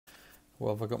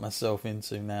What have I got myself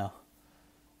into now?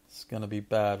 It's going to be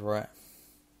bad, right?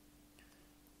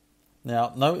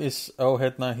 Now, notice Earl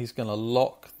Hebner, he's going to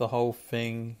lock the whole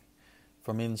thing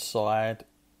from inside.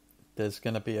 There's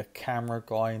going to be a camera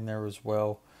guy in there as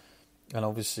well. And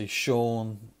obviously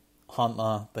Shawn,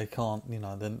 Hunter, they can't,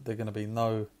 they're going to be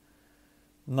no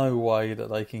way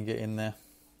that they can get in there.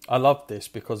 I love this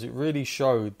because it really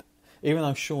showed, even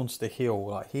though Shawn's the heel,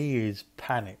 like he is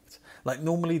panicked. Like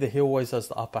normally the heel always has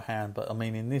the upper hand, but I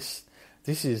mean in this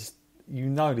is,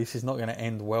 this is not going to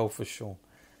end well for Shawn.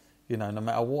 No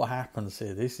matter what happens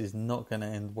here, this is not going to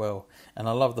end well. And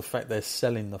I love the fact they're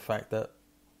selling the fact that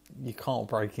you can't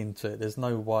break into it. There's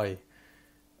no way.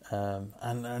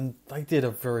 And they did a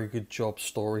very good job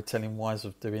storytelling wise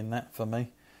of doing that for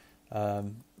me.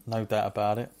 No doubt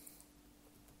about it.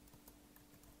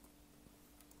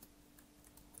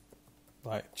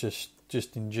 Like just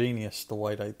ingenious the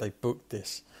way they booked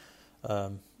this.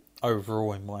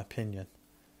 Overall, in my opinion.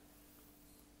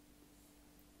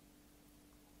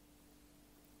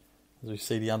 As we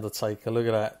see the Undertaker, look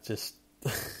at that, just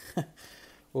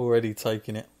already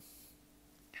taking it.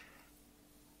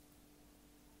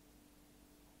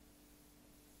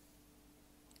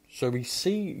 So we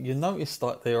see, you notice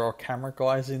that there are camera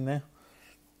guys in there.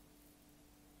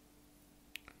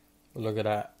 Look at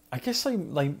that. I guess they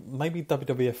maybe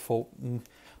WWF thought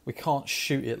we can't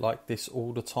shoot it like this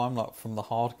all the time, like from the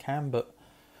hard cam, but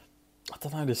I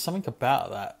don't know, there's something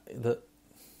about that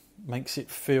makes it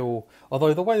feel,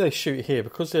 although the way they shoot here,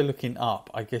 because they're looking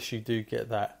up, I guess you do get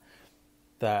that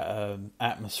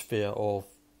atmosphere of,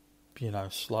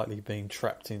 slightly being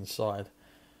trapped inside.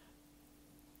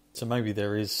 So maybe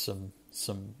there is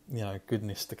some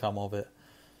goodness to come of it.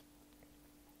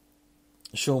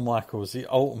 Shawn Michaels, the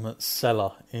ultimate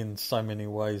seller in so many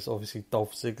ways. Obviously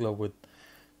Dolph Ziggler would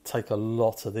take a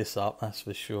lot of this up, that's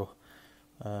for sure.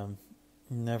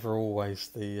 Never always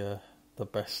the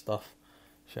best stuff,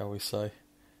 shall we say.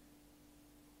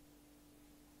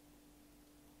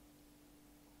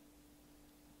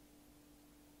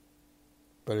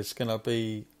 But it's going to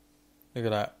be, look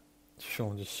at that,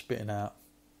 Shawn just spitting out.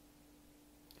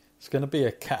 It's going to be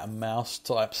a cat and mouse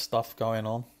type stuff going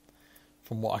on,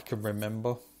 from what I can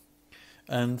remember.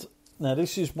 And now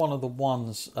this is one of the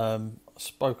ones, I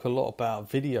spoke a lot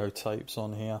about videotapes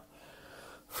on here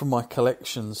from my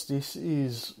collections. This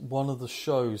is one of the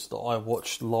shows that I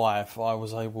watched live. I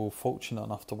was fortunate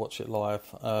enough to watch it live,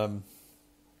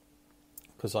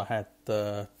 because I had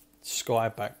Sky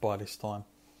back by this time.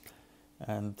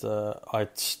 And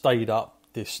I'd stayed up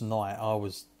this night. I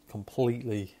was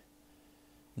completely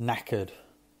knackered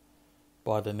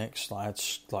by the next night. I had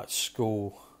like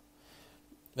school.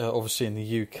 Obviously in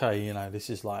the UK, this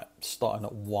is like starting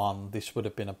at 1. This would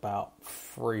have been about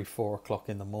 3-4 o'clock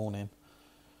in the morning.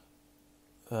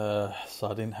 So I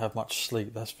didn't have much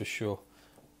sleep, that's for sure.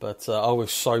 But I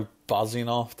was so buzzing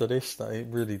after this that it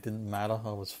really didn't matter.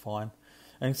 I was fine.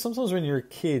 And sometimes when you're a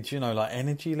kid, like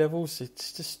energy levels,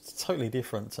 it's just totally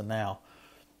different to now.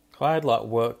 If I had like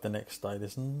work the next day,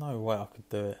 there's no way I could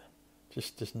do it.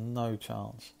 Just no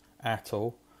chance at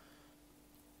all.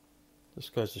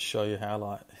 Just goes to show you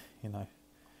how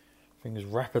things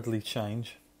rapidly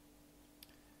change.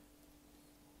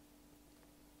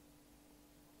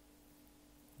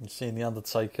 You're seeing the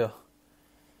Undertaker.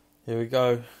 Here we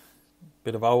go.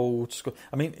 Bit of old school.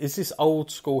 I mean, is this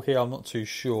old school here? I'm not too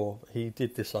sure. He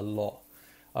did this a lot.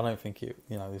 I don't think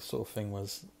this sort of thing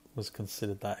was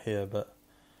considered that here, but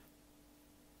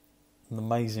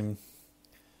amazing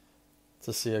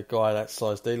to see a guy that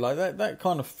size do like that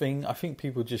kind of thing. I think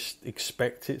people just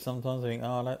expect it sometimes. They think,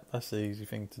 oh, that's the easy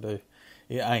thing to do.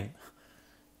 It ain't.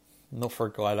 Not for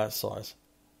a guy that size.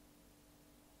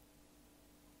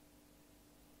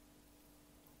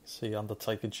 See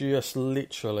Undertaker just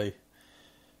literally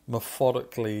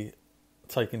methodically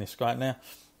taking this guy. Now,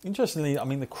 interestingly, I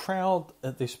mean, the crowd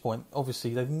at this point,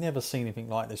 obviously they've never seen anything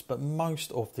like this, but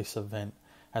most of this event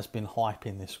has been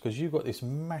hyping this, because you've got this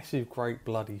massive, great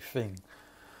bloody thing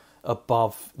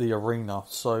above the arena.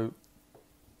 So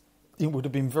it would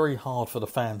have been very hard for the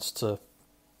fans to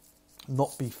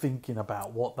not be thinking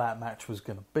about what that match was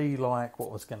going to be like, what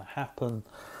was going to happen,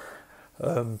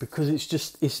 because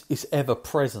it's ever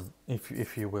present,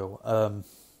 if you will,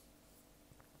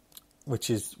 which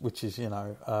is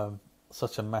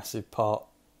such a massive part.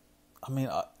 I mean,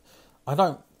 I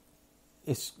don't.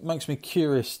 It makes me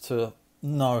curious to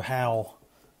know how,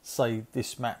 say,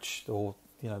 this match or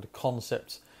the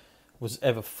concept was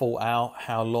ever thought out,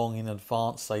 how long in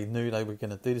advance they knew they were going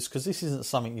to do this, because this isn't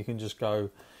something you can just go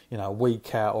a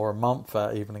week out or a month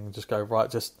out even and just go,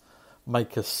 right, just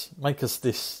make us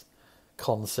this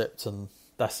concept and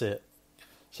that's it.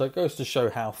 So it goes to show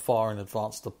how far in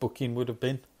advance the booking would have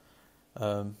been.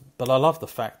 But I love the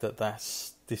fact that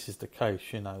this is the case.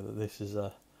 You know, that this is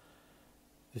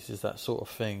that sort of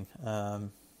thing.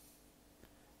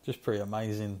 Just pretty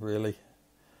amazing, really.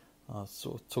 I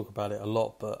sort of talk about it a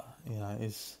lot, but you know,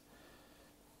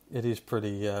 it is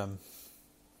pretty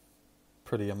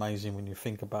amazing when you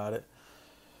think about it.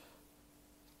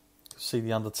 See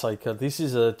the Undertaker. This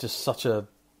is just such a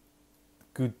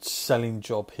good selling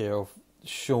job here of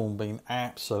Shawn being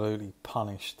absolutely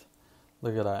punished.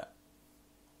 Look at that.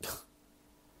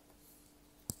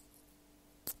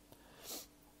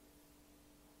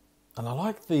 And I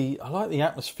like the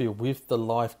atmosphere with the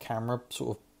live camera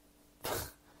sort of.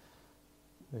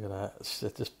 Look at that, it's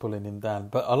just pulling him down.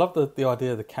 But I love the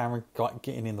idea of the camera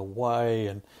getting in the way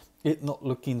and it not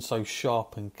looking so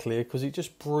sharp and clear, because it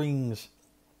just brings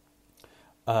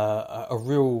a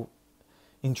real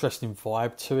interesting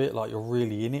vibe to it, like you're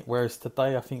really in it. Whereas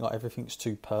today, I think like everything's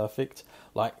too perfect.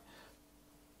 Like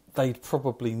they'd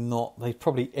probably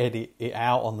edit it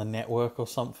out on the network or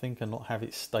something and not have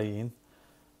it stay in.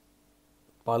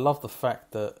 But I love the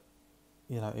fact that,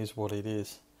 you know, it is what it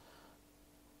is.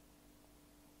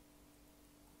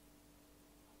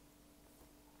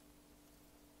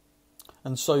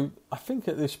 And so I think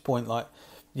at this point, like,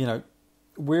 you know,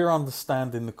 we're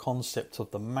understanding the concept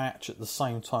of the match at the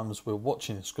same time as we're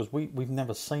watching this, because we've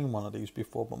never seen one of these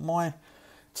before. But my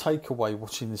takeaway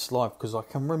watching this live, because I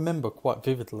can remember quite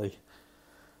vividly,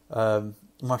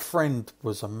 my friend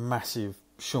was a massive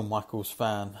Shawn Michaels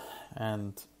fan,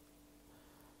 and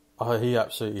he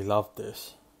absolutely loved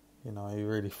this. You know, he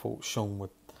really thought Shawn would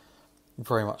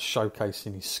very much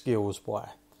showcasing his skills by,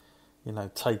 you know,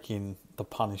 taking the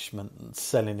punishment and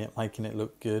selling it, making it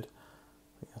look good.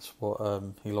 I think that's what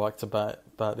he liked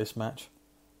about this match.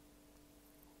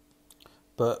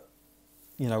 But,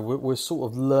 you know, we're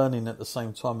sort of learning at the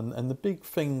same time. And the big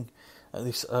thing at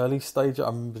this early stage, I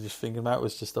remember just thinking about,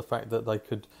 was just the fact that they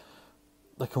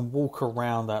can walk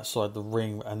around outside the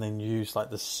ring and then use like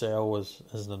the cell as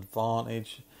an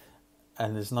advantage.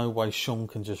 And there's no way Shawn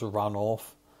can just run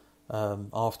off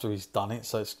after he's done it.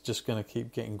 So it's just going to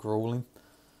keep getting grueling.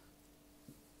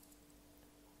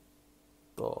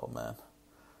 Oh man,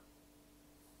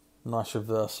 nice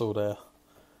reversal there.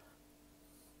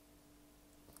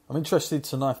 I'm interested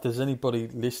to know if there's anybody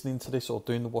listening to this or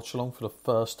doing the watch along for the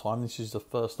first time. This is the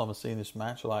first time I've seen this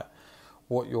match. Like,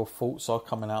 what your thoughts are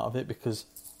coming out of it, because,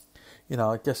 you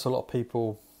know, I guess a lot of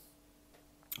people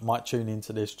might tune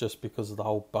into this just because of the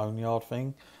whole Boneyard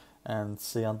thing and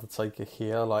see Undertaker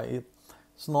here. Like,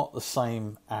 it's not the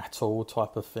same at all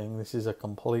type of thing. This is a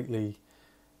completely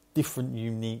different,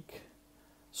 unique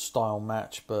style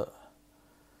match, but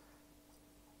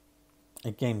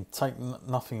again, take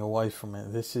nothing away from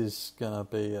it. This is gonna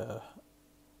be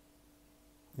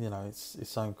you know,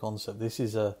 its own concept. But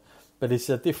it's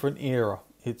a different era.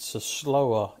 It's a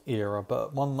slower era,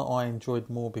 but one that I enjoyed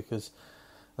more because,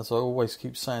 as I always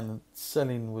keep saying,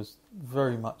 selling was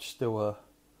very much still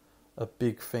a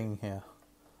big thing here.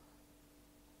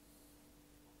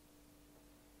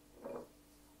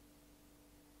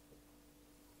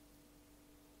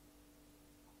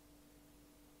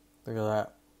 Look at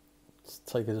that.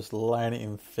 Taker just laying it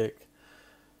in thick.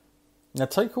 Now,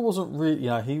 Taker wasn't really, you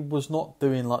know, he was not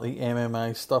doing like the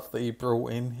MMA stuff that he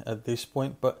brought in at this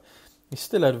point, but he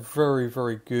still had very,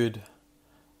 very good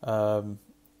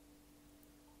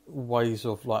ways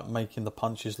of like making the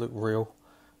punches look real,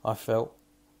 I felt.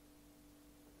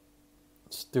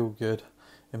 Still good,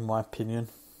 in my opinion.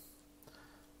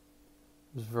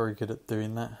 He was very good at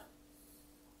doing that.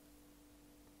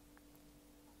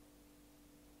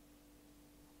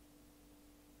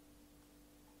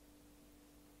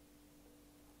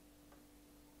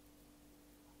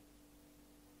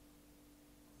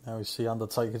 Now we see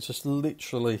Undertaker just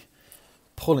literally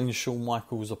pulling Shawn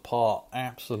Michaels apart.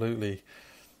 Absolutely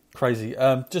crazy.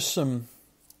 Just some.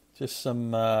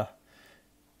 Oh,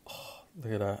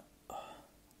 look at that.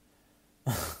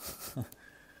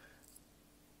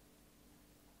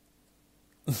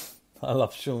 I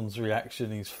love Shawn's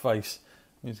reaction, his face.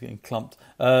 He's getting clumped.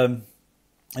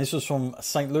 This was from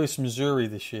St. Louis, Missouri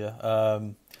this year.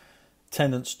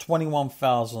 Attendance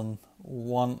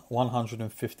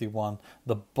 21,151.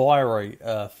 The buy rate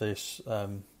for this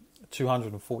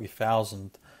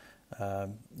 240,000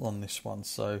 on this one.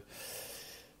 So,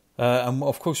 and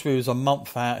of course, we was a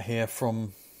month out here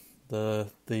from the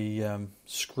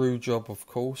screw job, of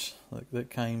course, that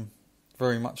came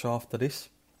very much after this.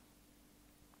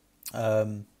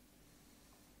 You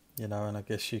know, and I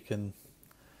guess you can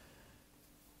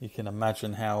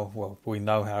imagine how, well, we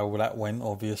know how that went,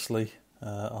 obviously,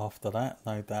 after that,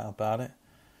 no doubt about it.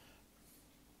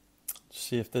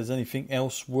 See if there's anything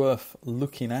else worth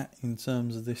looking at in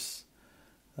terms of this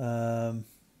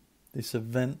this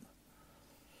event.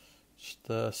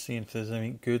 Just seeing if there's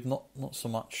anything good. Not so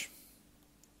much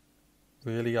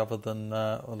really, other than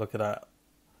oh, look at that.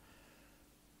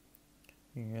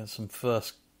 You can get some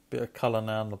first bit of colour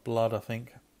now in the blood, I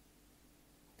think.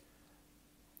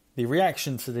 The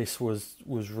reaction to this was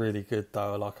really good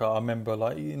though. Like I remember,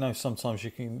 like, you know, sometimes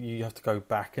you have to go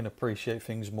back and appreciate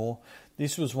things more.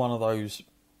 This was one of those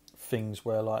things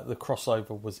where like the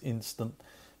crossover was instant.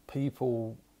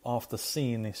 People after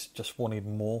seeing this just wanted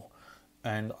more,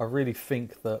 and I really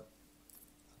think that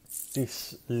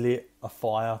this lit a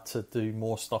fire to do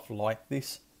more stuff like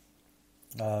this.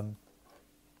 And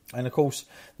of course,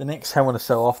 the next Hell in a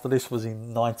Cell after this was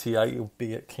in '98. It'll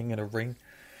be at King of the Ring.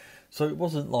 So it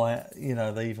wasn't like, you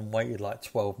know, they even waited like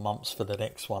 12 months for the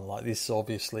next one. Like this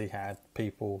obviously had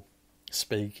people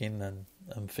speaking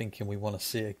and thinking we want to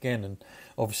see it again. And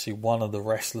obviously one of the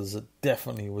wrestlers that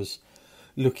definitely was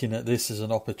looking at this as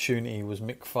an opportunity was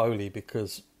Mick Foley,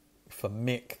 because for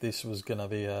Mick this was going to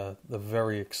be a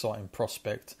very exciting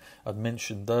prospect. I'd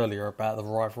mentioned earlier about the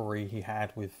rivalry he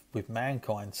had with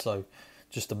Mankind. So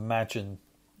just imagine,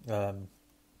 you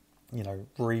know,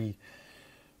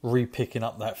 re-picking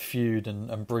up that feud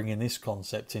and bringing this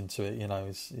concept into it. You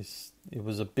know, it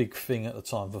was a big thing at the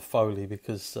time for Foley,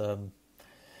 because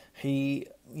he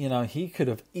could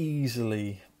have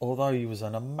easily, although he was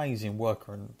an amazing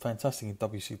worker and fantastic in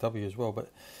WCW as well,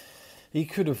 but he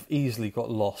could have easily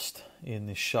got lost in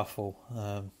this shuffle,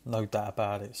 no doubt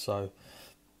about it. So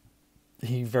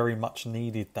he very much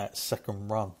needed that second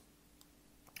run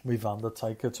with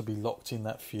Undertaker to be locked in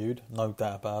that feud, no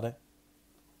doubt about it.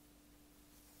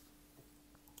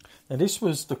 And this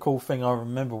was the cool thing I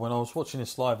remember when I was watching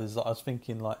this live, is that I was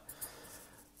thinking like,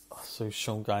 so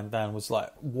Shawn going down, was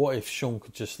like, what if Shawn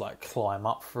could just like climb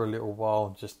up for a little while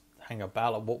and just hang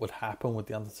about? Like, what would happen? Would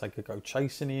the Undertaker go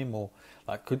chasing him, or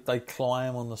like could they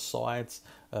climb on the sides?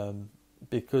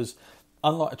 Because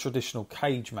unlike a traditional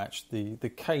cage match, the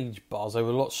cage bars, they were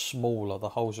a lot smaller. The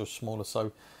holes were smaller,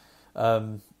 so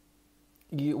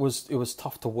it was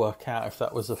tough to work out if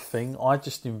that was a thing. I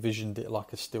just envisioned it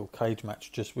like a steel cage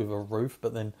match, just with a roof.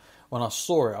 But then when I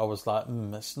saw it, I was like,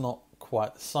 it's not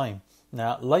quite the same.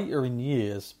 Now later in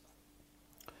years,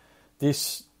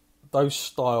 those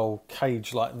style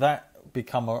cage like that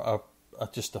become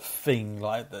just a thing.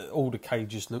 Like all the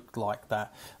cages looked like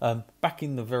that. Back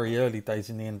in the very early days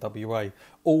in the NWA,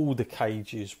 all the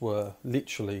cages were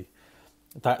literally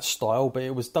that style, but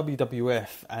it was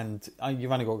WWF, and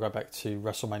you've only got to go back to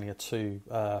WrestleMania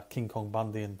 2, King Kong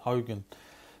Bundy and Hogan,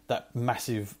 that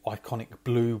massive iconic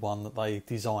blue one that they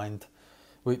designed,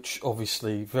 which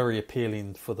obviously very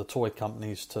appealing for the toy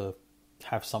companies to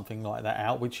have something like that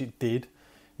out, which it did.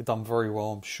 It done very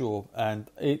well, I'm sure, and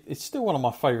it's still one of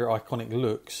my favourite iconic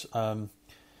looks.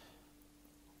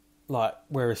 Like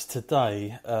whereas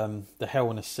today, the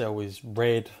Hell in a Cell is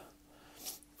red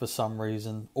for some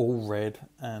reason, all red,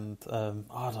 and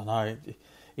I don't know, it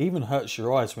even hurts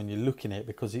your eyes when you're looking at it,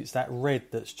 because it's that red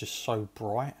that's just so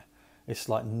bright. It's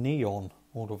like neon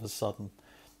all of a sudden.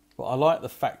 But I like the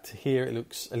fact here it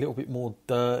looks a little bit more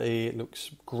dirty, it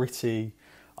looks gritty.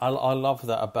 I love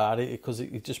that about it, because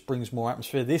it just brings more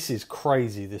atmosphere. This is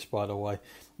crazy, this, by the way.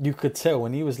 You could tell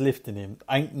when he was lifting him,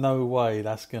 ain't no way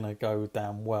that's going to go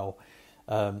down well.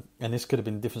 And this could have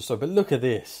been a different story. But look at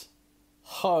this.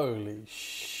 Holy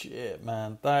shit,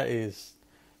 man. That is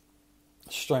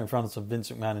straight in front of Vince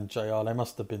McMahon and JR. They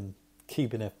must have been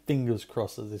keeping their fingers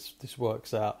crossed as this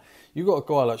works out. You got a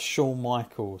guy like Shawn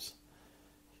Michaels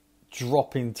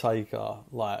dropping Taker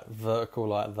like vertical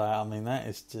like that. I mean, that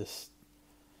is just...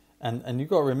 And you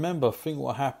got to remember, think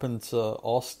what happened to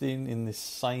Austin in this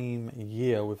same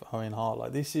year with Owen Hart.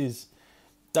 Like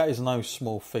that is no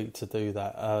small feat to do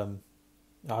that. I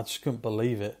just couldn't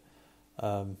believe it.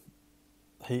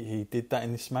 He did that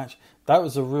in this match. That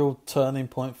was a real turning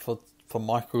point for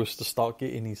Michaels to start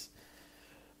getting his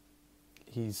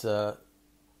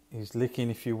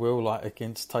licking, if you will, like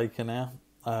against Taker now.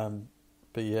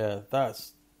 But yeah,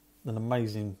 that's an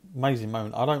amazing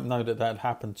moment. I don't know that had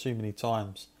happened too many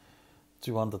times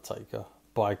to Undertaker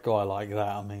by a guy like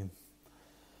that. I mean,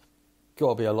 got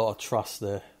to be a lot of trust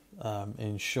there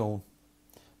in Shawn.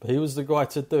 But he was the guy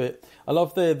to do it. I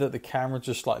love there that the camera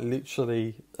just like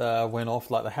literally went off.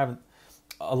 Like they haven't...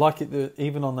 I like it that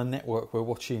even on the network we're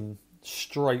watching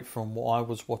straight from what I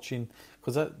was watching,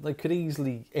 because they could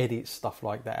easily edit stuff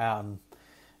like that out and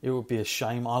it would be a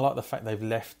shame. I like the fact they've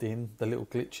left in the little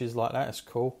glitches like that. It's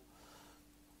cool.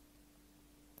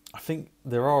 I think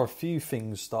there are a few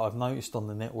things that I've noticed on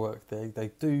the network.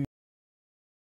 They do